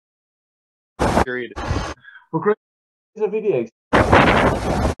period. We're creating a video.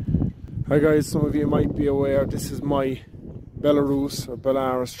 Hi guys, some of you might be aware this is my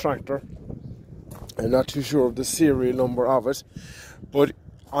Belarus tractor. I'm not too sure of the serial number of it, but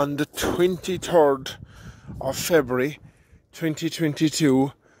on the 23rd of February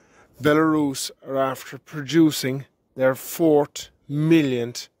 2022, Belarus are after producing their 4th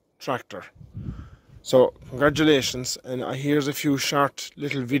millionth tractor. So congratulations, and here's a few short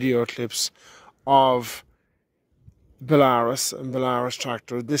little video clips of Belarus and Belarus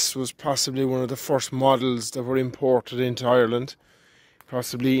tractor. This was possibly one of the first models that were imported into Ireland,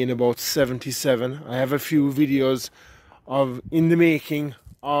 possibly in about 77. I have a few videos of in the making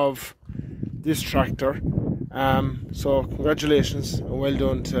of this tractor. So congratulations and well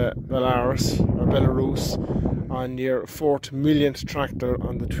done to Belarus on your 4th millionth tractor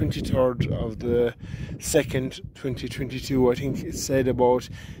on the 23rd of the 2nd 2022. I think it said about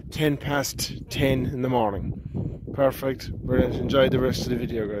 10:10 in the morning. Perfect, brilliant. Enjoy the rest of the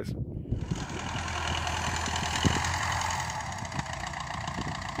video, guys.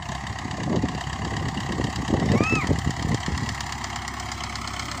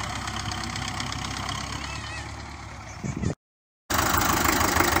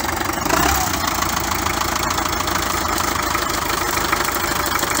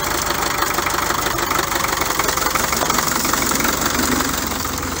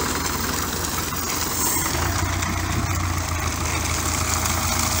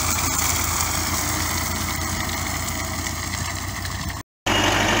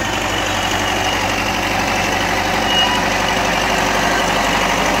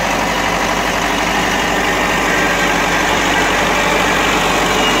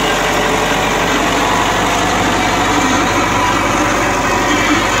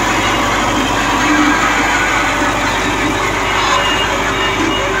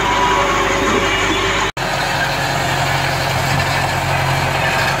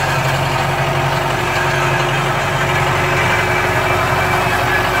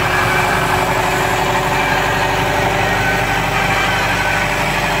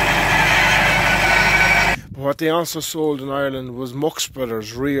 What they also sold in Ireland was muck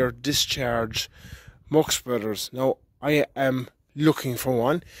spreaders, rear discharge muck spreaders. Now I am looking for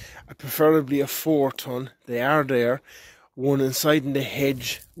one, preferably a 4-ton. They are there. One inside in the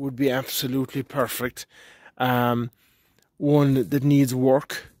hedge would be absolutely perfect. One that needs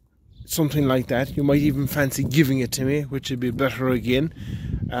work, something like that. You might even fancy giving it to me, which would be better again.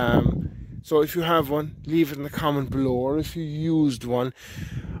 So if you have one, leave it in the comment below, or if you used one,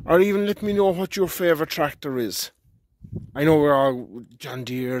 or even let me know what your favourite tractor is. I know we're all John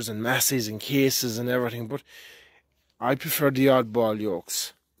Deere's and Massey's and Cases and everything, but I prefer the oddball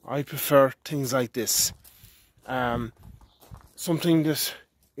yokes. I prefer things like this. Something that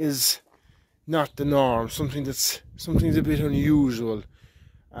is not the norm, something that's a bit unusual.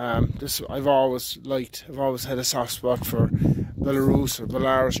 This I've always liked. I've always had a soft spot for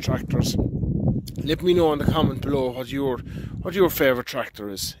Belarus tractors. Let me know in the comment below what your favourite tractor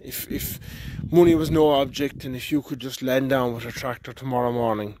is. If money was no object, and if you could just land down with a tractor tomorrow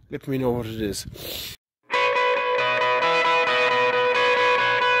morning, let me know what it is.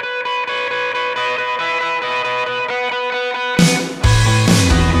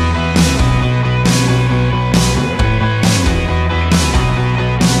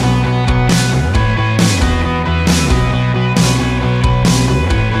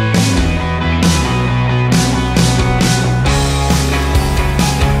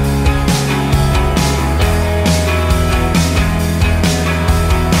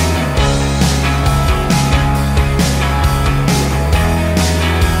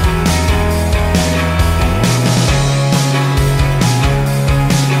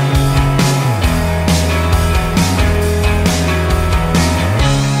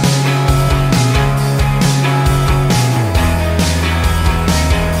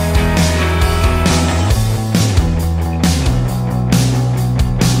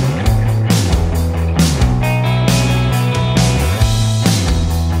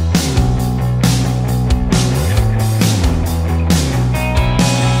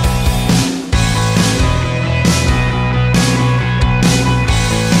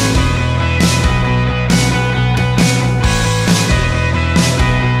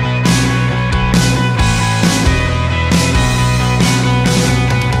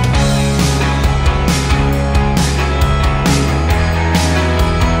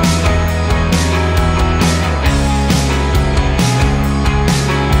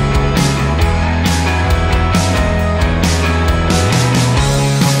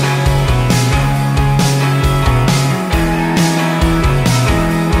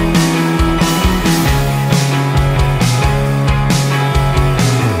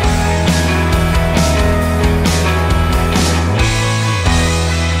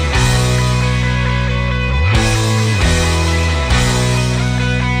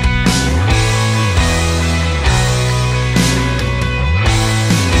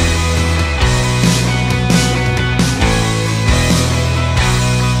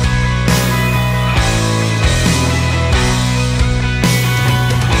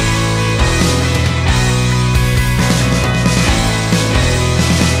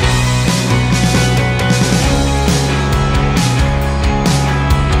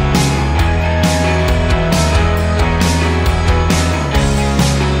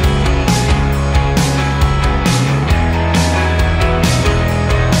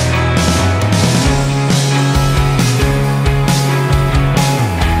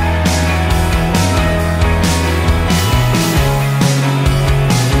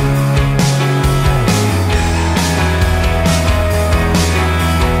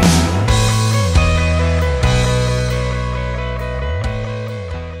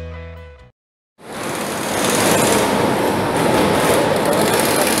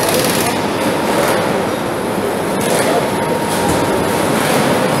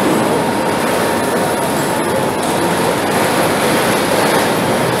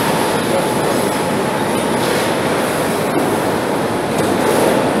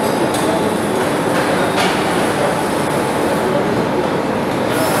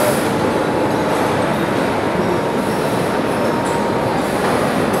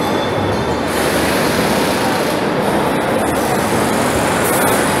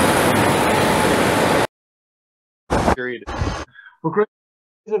 We're creating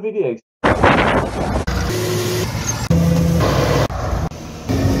a video.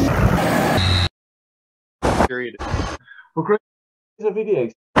 We're creating a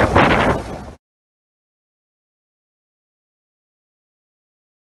video.